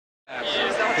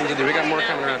things to do. We got more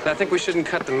coming around. I think we shouldn't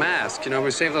cut the mask. You know,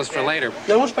 we save those for later.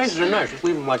 No, those faces are nice. Just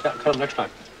leave them like that. Cut them next time.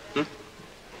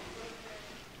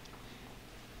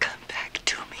 Come back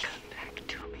to me. Come back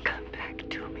to me. Come back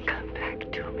to me. Come back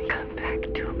to me. Come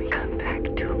back to me. Come back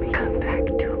to me. Come back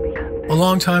to me. A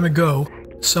long time ago,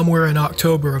 somewhere in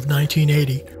October of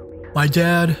 1980, my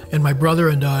dad and my brother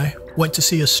and I went to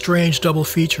see a strange double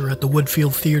feature at the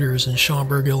Woodfield Theaters in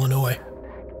Schaumburg, Illinois.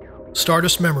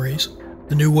 Stardust Memories,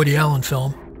 the new Woody Allen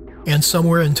film, and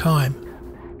Somewhere in Time,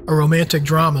 a romantic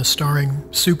drama starring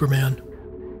Superman.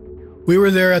 We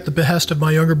were there at the behest of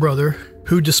my younger brother,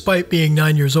 who, despite being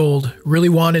 9 years old, really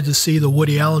wanted to see the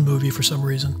Woody Allen movie for some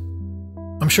reason.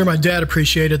 I'm sure my dad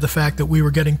appreciated the fact that we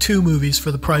were getting two movies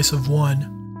for the price of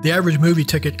one, the average movie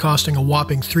ticket costing a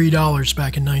whopping $3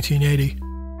 back in 1980.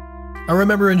 I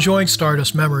remember enjoying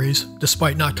Stardust Memories,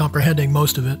 despite not comprehending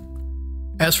most of it.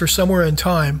 As for Somewhere in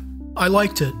Time, I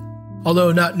liked it,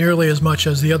 although not nearly as much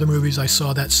as the other movies I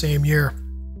saw that same year.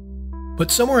 But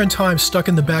Somewhere in Time stuck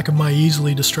in the back of my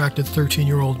easily distracted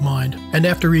 13-year-old mind, and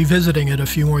after revisiting it a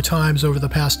few more times over the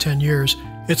past 10 years,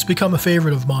 it's become a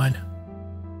favorite of mine.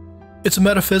 It's a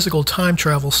metaphysical time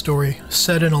travel story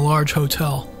set in a large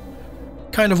hotel,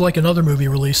 kind of like another movie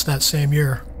released that same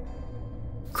year.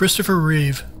 Christopher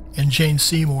Reeve and Jane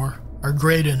Seymour are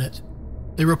great in it.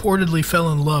 They reportedly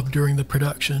fell in love during the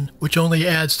production, which only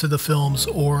adds to the film's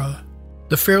aura.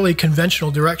 The fairly conventional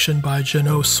direction by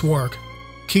Jeannot Szwarc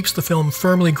keeps the film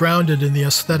firmly grounded in the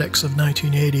aesthetics of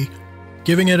 1980,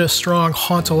 giving it a strong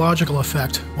hauntological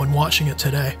effect when watching it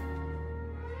today.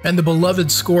 And the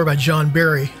beloved score by John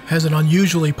Barry has an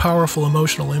unusually powerful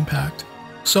emotional impact,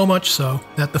 so much so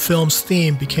that the film's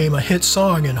theme became a hit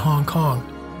song in Hong Kong,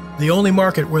 the only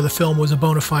market where the film was a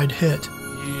bona fide hit.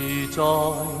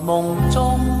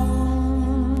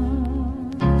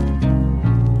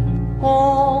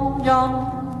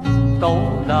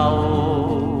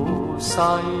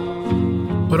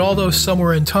 But although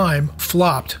Somewhere in Time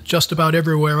flopped just about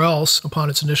everywhere else upon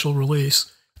its initial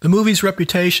release, the movie's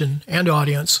reputation and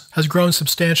audience has grown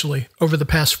substantially over the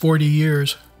past 40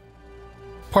 years.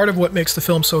 Part of what makes the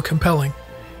film so compelling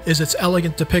is its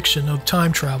elegant depiction of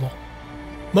time travel.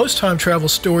 Most time travel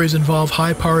stories involve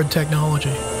high-powered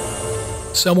technology.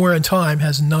 Somewhere in Time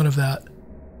has none of that.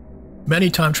 Many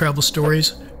time travel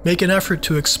stories make an effort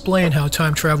to explain how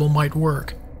time travel might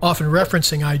work, often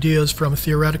referencing ideas from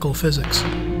theoretical physics.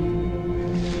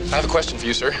 I have a question for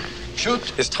you, sir.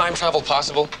 Shoot. Is time travel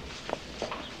possible?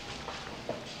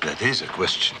 That is a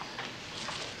question.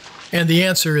 And the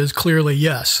answer is clearly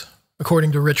yes,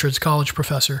 according to Richard's college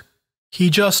professor. He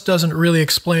just doesn't really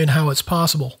explain how it's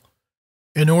possible.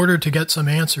 In order to get some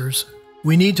answers,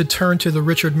 we need to turn to the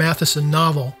Richard Matheson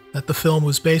novel that the film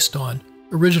was based on,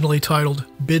 originally titled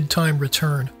Bid Time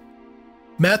Return.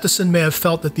 Matheson may have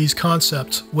felt that these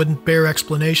concepts wouldn't bear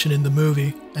explanation in the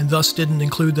movie and thus didn't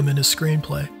include them in his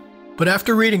screenplay. But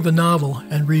after reading the novel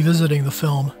and revisiting the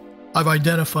film, I've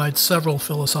identified several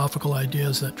philosophical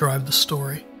ideas that drive the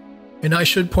story. And I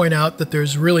should point out that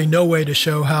there's really no way to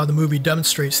show how the movie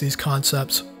demonstrates these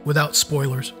concepts without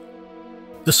spoilers.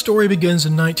 The story begins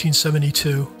in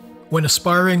 1972, when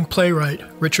aspiring playwright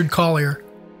Richard Collier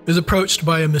is approached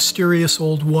by a mysterious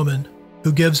old woman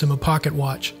who gives him a pocket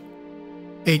watch.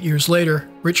 8 years later,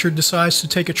 Richard decides to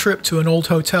take a trip to an old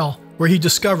hotel where he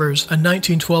discovers a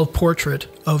 1912 portrait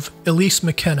of Elise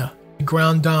McKenna, the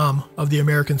grande dame of the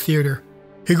American theater.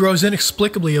 He grows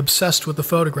inexplicably obsessed with the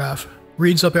photograph,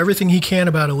 reads up everything he can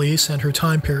about Elise and her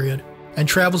time period, and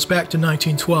travels back to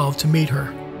 1912 to meet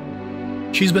her.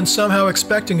 She's been somehow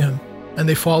expecting him, and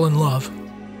they fall in love.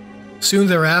 Soon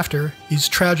thereafter, he's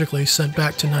tragically sent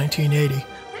back to 1980.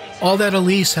 All that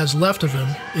Elise has left of him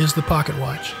is the pocket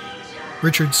watch.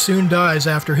 Richard soon dies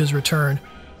after his return,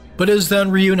 but is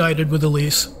then reunited with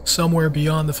Elise somewhere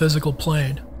beyond the physical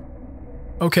plane.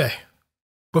 Okay,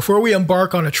 before we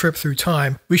embark on a trip through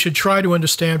time, we should try to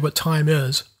understand what time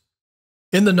is.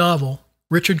 In the novel,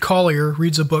 Richard Collier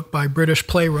reads a book by British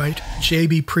playwright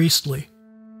B Priestley.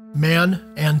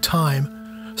 Man and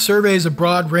Time surveys a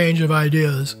broad range of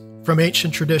ideas from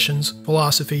ancient traditions,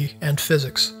 philosophy, and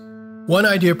physics. One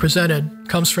idea presented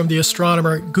comes from the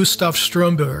astronomer Gustav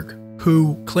Stromberg,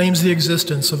 who claims the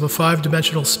existence of a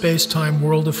five-dimensional space-time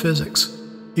world of physics.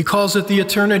 He calls it the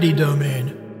eternity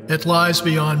domain. It lies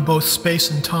beyond both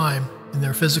space and time in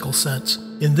their physical sense.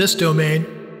 In this domain,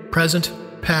 present,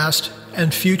 past,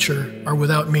 and future are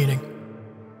without meaning.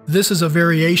 This is a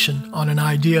variation on an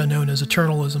idea known as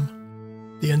eternalism.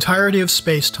 The entirety of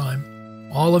space-time,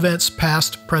 all events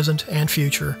past, present, and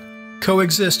future,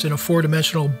 coexist in a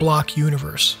four-dimensional block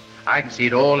universe. I can see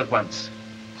it all at once.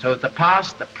 So that the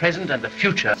past, the present, and the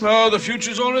future... No, the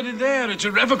future's already there. It's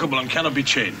irrevocable and cannot be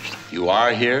changed. You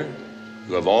are here,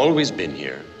 you have always been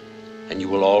here, and you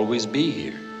will always be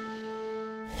here.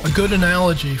 A good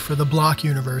analogy for the block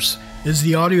universe is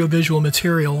the audiovisual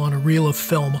material on a reel of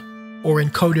film or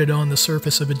encoded on the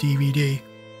surface of a DVD.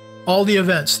 All the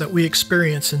events that we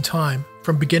experience in time,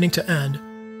 from beginning to end,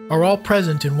 are all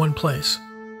present in one place.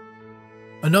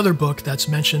 Another book that's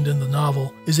mentioned in the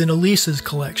novel is in Elise's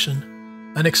collection,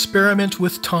 An Experiment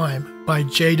with Time by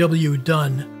W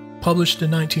Dunne, published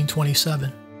in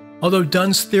 1927. Although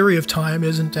Dunne's theory of time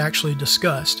isn't actually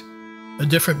discussed, a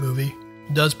different movie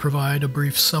does provide a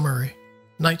brief summary.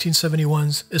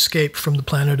 1971's Escape from the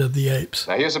Planet of the Apes.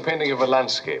 Now here's a painting of a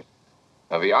landscape.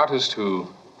 Now the artist who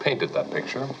painted that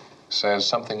picture says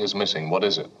something is missing. What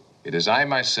is it? It is I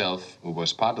myself who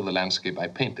was part of the landscape I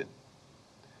painted.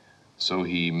 So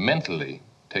he mentally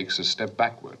takes a step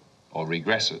backward or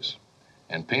regresses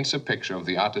and paints a picture of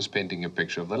the artist painting a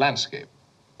picture of the landscape.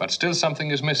 But still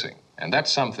something is missing, and that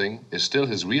something is still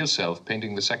his real self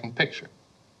painting the second picture.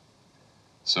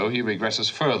 So he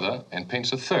regresses further and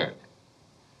paints a third.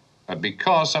 But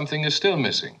because something is still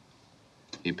missing,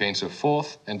 he paints a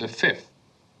fourth and a fifth.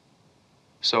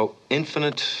 So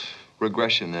infinite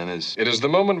regression then is... It is the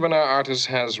moment when our artist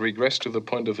has regressed to the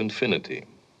point of infinity,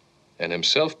 and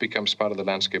himself becomes part of the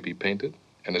landscape he painted,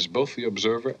 and is both the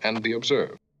observer and the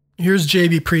observed. Here's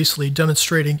B Priestley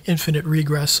demonstrating infinite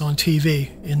regress on TV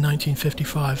in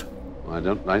 1955. I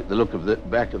don't like the look of the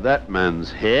back of that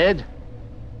man's head.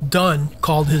 Dunne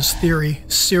called his theory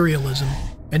serialism,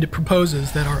 and it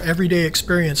proposes that our everyday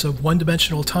experience of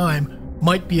one-dimensional time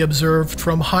might be observed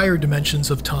from higher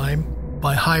dimensions of time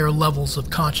by higher levels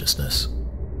of consciousness.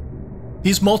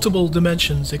 These multiple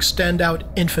dimensions extend out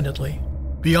infinitely,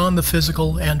 beyond the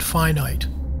physical and finite,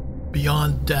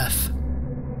 beyond death.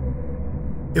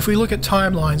 If we look at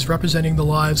timelines representing the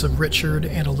lives of Richard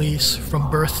and Elise from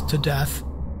birth to death,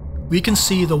 we can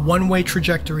see the one-way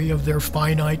trajectory of their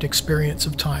finite experience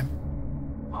of time.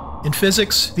 In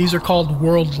physics, these are called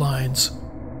world lines,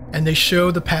 and they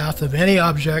show the path of any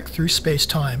object through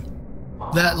space-time.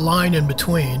 That line in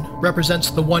between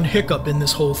represents the one hiccup in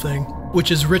this whole thing,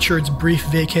 which is Richard's brief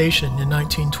vacation in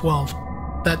 1912.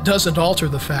 That doesn't alter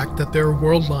the fact that their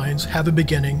world lines have a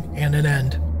beginning and an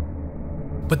end.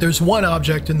 But there's one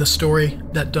object in the story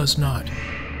that does not.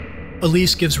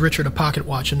 Elise gives Richard a pocket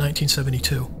watch in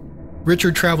 1972.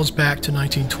 Richard travels back to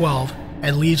 1912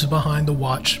 and leaves behind the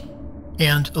watch,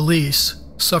 and Elise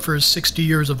suffers 60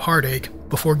 years of heartache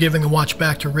before giving the watch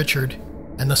back to Richard,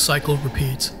 and the cycle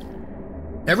repeats.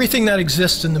 Everything that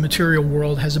exists in the material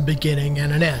world has a beginning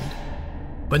and an end,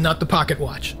 but not the pocket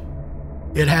watch.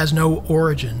 It has no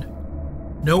origin.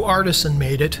 No artisan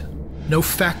made it, no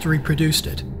factory produced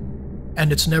it,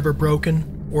 and it's never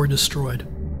broken or destroyed.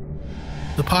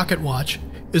 The pocket watch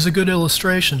is a good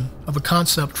illustration of a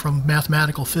concept from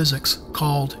mathematical physics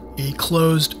called a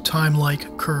closed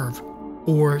time-like curve,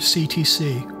 or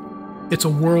CTC. It's a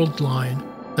world line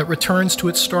that returns to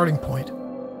its starting point.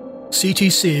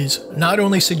 CTCs not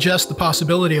only suggest the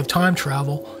possibility of time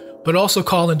travel, but also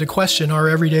call into question our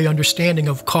everyday understanding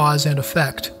of cause and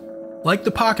effect. Like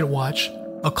the pocket watch,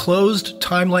 a closed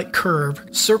time-like curve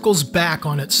circles back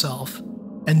on itself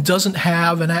and doesn't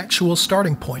have an actual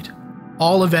starting point.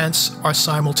 All events are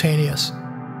simultaneous,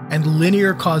 and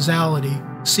linear causality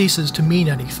ceases to mean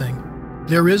anything.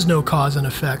 There is no cause and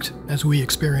effect as we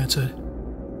experience it.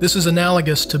 This is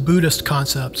analogous to Buddhist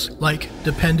concepts like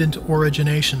dependent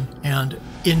origination and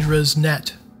Indra's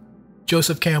net.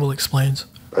 Joseph Campbell explains.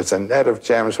 It's a net of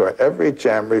gems where every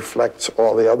gem reflects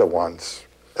all the other ones.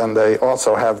 And they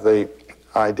also have the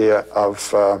idea of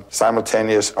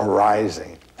simultaneous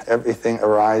arising. Everything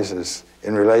arises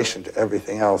in relation to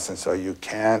everything else, and so you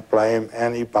can't blame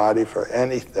anybody for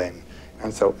anything.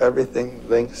 And so everything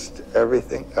links to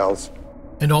everything else.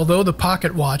 And although the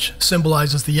pocket watch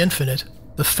symbolizes the infinite,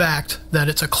 the fact that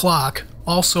it's a clock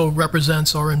also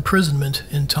represents our imprisonment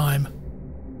in time.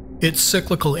 Its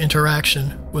cyclical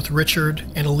interaction with Richard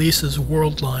and Elise's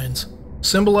world lines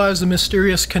symbolize the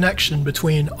mysterious connection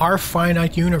between our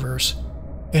finite universe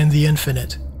and the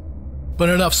infinite. But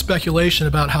enough speculation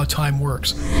about how time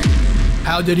works.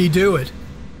 How did he do it?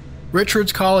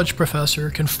 Richard's college professor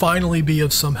can finally be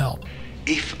of some help.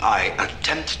 If I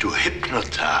attempt to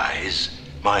hypnotize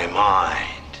my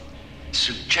mind,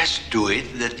 suggest to it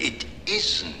that it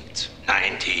isn't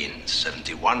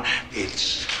 1971,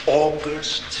 it's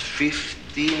August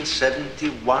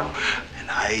 1571, and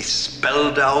I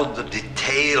spelled out the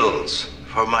details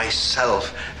for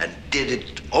myself and did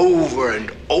it over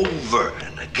and over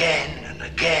and again and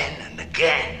again and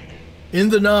again. In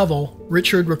the novel,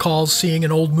 Richard recalls seeing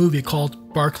an old movie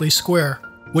called Berkeley Square,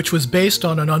 which was based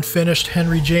on an unfinished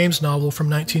Henry James novel from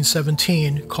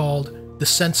 1917 called The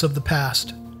Sense of the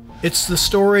Past. It's the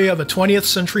story of a 20th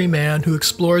century man who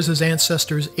explores his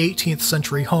ancestors' 18th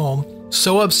century home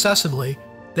so obsessively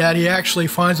that he actually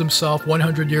finds himself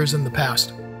 100 years in the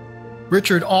past.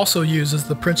 Richard also uses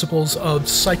the principles of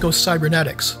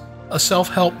psychocybernetics, a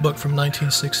self-help book from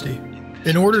 1960,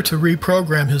 in order to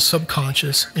reprogram his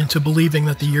subconscious into believing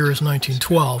that the year is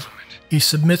 1912. He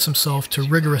submits himself to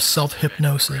rigorous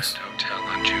self-hypnosis. Hotel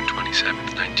on June 27,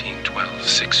 1912,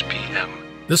 6 p.m.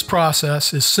 This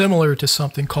process is similar to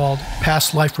something called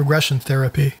past life regression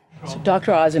therapy. So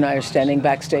Dr. Oz and I are standing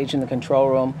backstage in the control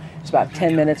room. It's about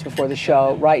 10 minutes before the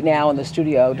show. Right now in the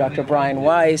studio, Dr. Brian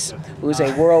Weiss, who is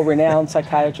a world-renowned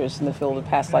psychiatrist in the field of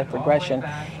past life regression,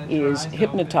 is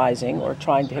hypnotizing or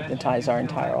trying to hypnotize our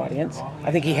entire audience.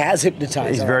 I think he has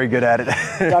hypnotized. He's very good at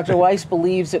it. Dr. Weiss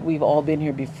believes that we've all been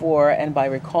here before, and by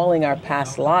recalling our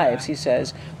past lives, he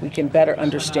says, we can better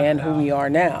understand who we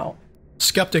are now.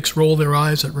 Skeptics roll their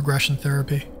eyes at regression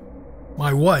therapy.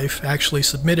 My wife actually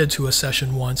submitted to a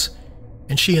session once,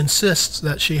 and she insists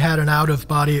that she had an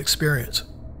out-of-body experience.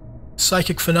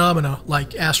 Psychic phenomena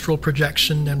like astral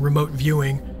projection and remote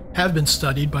viewing have been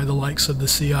studied by the likes of the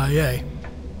CIA.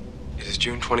 It is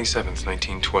June 27th,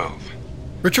 1912.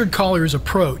 Richard Collier's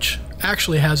approach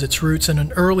actually has its roots in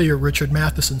an earlier Richard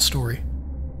Matheson story.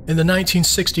 In the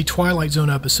 1960 Twilight Zone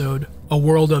episode, A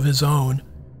World of His Own,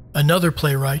 another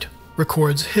playwright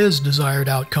records his desired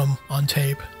outcome on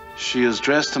tape. She is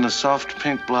dressed in a soft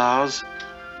pink blouse,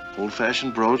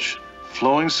 old-fashioned brooch,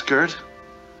 flowing skirt.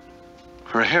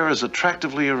 Her hair is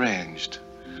attractively arranged.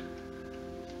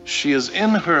 She is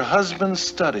in her husband's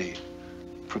study,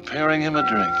 preparing him a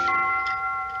drink.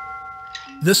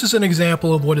 This is an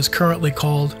example of what is currently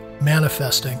called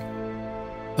manifesting,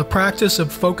 the practice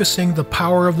of focusing the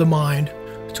power of the mind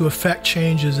to effect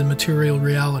changes in material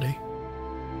reality.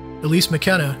 Elise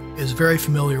McKenna is very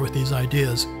familiar with these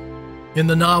ideas. In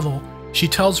the novel, she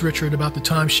tells Richard about the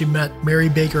time she met Mary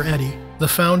Baker Eddy, the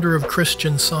founder of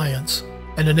Christian Science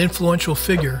and an influential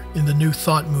figure in the New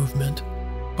Thought movement.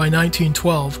 By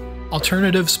 1912,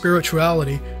 alternative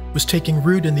spirituality was taking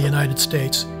root in the United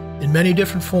States in many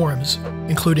different forms,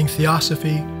 including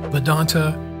Theosophy,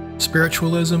 Vedanta,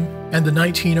 spiritualism, and the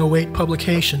 1908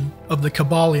 publication of the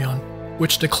Kybalion,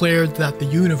 which declared that the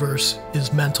universe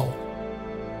is mental.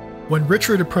 When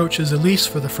Richard approaches Elise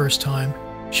for the first time,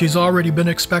 she's already been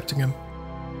expecting him.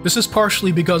 This is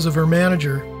partially because of her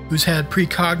manager, who's had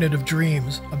precognitive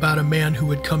dreams about a man who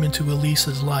would come into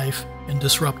Elise's life and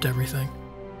disrupt everything.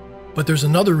 But there's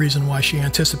another reason why she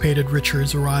anticipated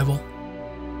Richard's arrival.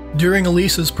 During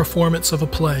Elise's performance of a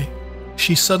play,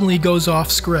 she suddenly goes off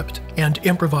script and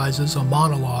improvises a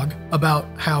monologue about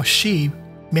how she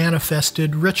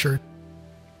manifested Richard.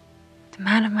 The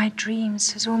man of my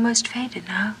dreams has almost faded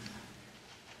now.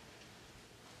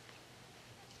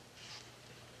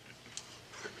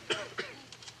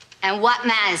 And what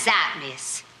man is that,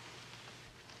 miss?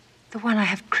 The one I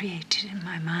have created in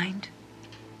my mind.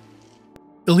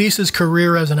 Elise's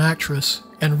career as an actress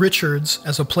and Richard's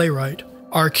as a playwright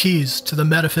are keys to the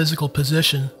metaphysical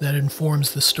position that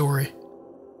informs the story.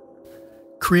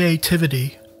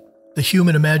 Creativity, the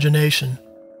human imagination,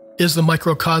 is the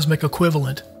microcosmic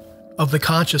equivalent of the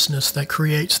consciousness that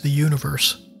creates the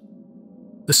universe.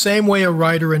 The same way a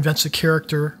writer invents a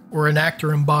character or an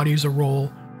actor embodies a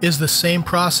role is the same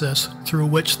process through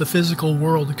which the physical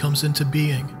world comes into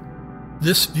being.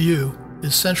 This view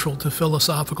is central to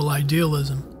philosophical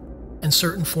idealism and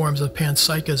certain forms of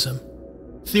panpsychism,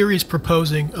 theories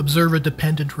proposing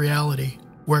observer-dependent reality,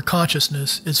 where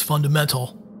consciousness is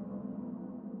fundamental.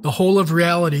 The whole of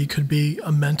reality could be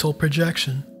a mental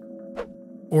projection,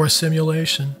 or a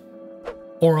simulation,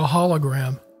 or a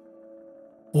hologram,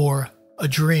 or a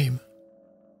dream.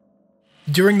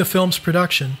 During the film's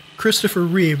production, Christopher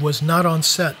Reeve was not on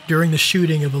set during the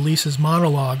shooting of Elise's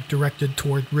monologue directed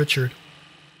toward Richard.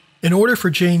 In order for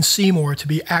Jane Seymour to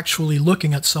be actually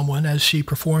looking at someone as she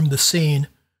performed the scene,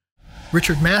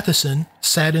 Richard Matheson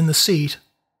sat in the seat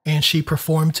and she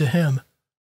performed to him.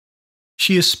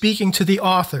 She is speaking to the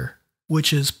author,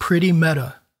 which is pretty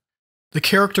meta. The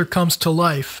character comes to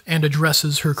life and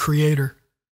addresses her creator,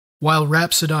 while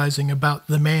rhapsodizing about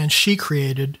the man she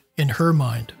created in her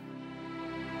mind.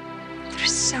 There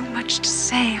is so much to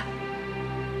say.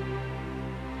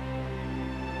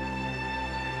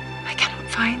 I cannot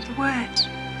find the words,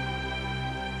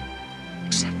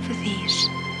 except for these.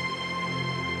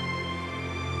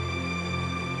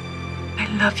 I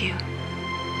love you.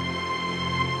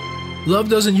 Love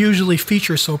doesn't usually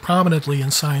feature so prominently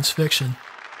in science fiction.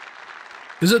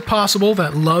 Is it possible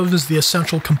that love is the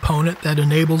essential component that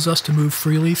enables us to move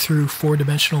freely through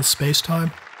four-dimensional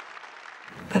space-time?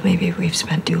 But maybe we've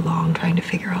spent too long trying to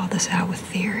figure all this out with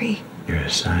theory. You're a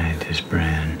scientist,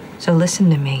 Bran. So listen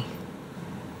to me.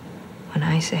 When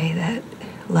I say that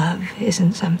love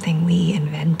isn't something we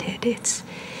invented, it's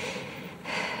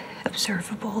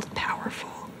observable,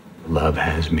 powerful. Love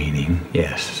has meaning,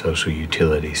 yes. Social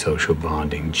utility, social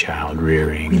bonding, child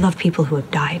rearing. We love people who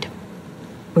have died.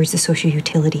 Where's the social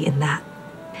utility in that?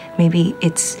 Maybe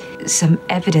it's some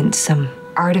evidence, some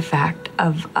artifact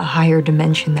of a higher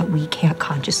dimension that we can't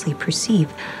consciously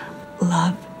perceive.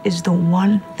 Love is the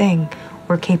one thing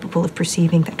we're capable of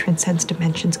perceiving that transcends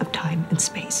dimensions of time and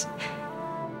space.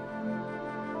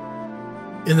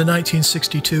 In the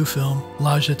 1962 film,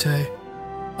 La Jetée,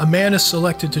 a man is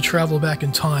selected to travel back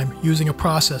in time using a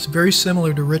process very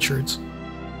similar to Richard's.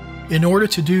 In order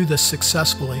to do this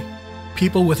successfully,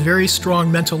 people with very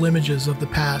strong mental images of the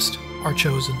past are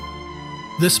chosen.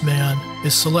 This man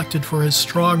is selected for his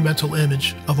strong mental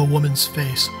image of a woman's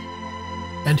face,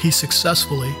 and he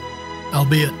successfully,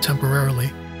 albeit temporarily,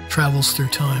 travels through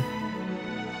time.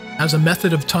 As a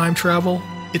method of time travel,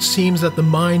 it seems that the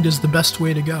mind is the best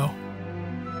way to go.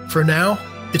 For now,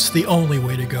 it's the only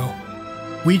way to go.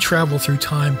 We travel through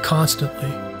time constantly,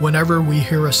 whenever we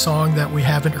hear a song that we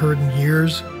haven't heard in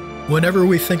years, whenever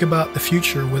we think about the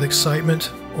future with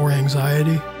excitement or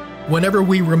anxiety, whenever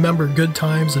we remember good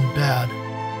times and bad,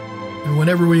 and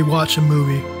whenever we watch a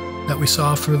movie that we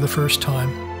saw for the first time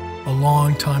a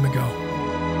long time ago.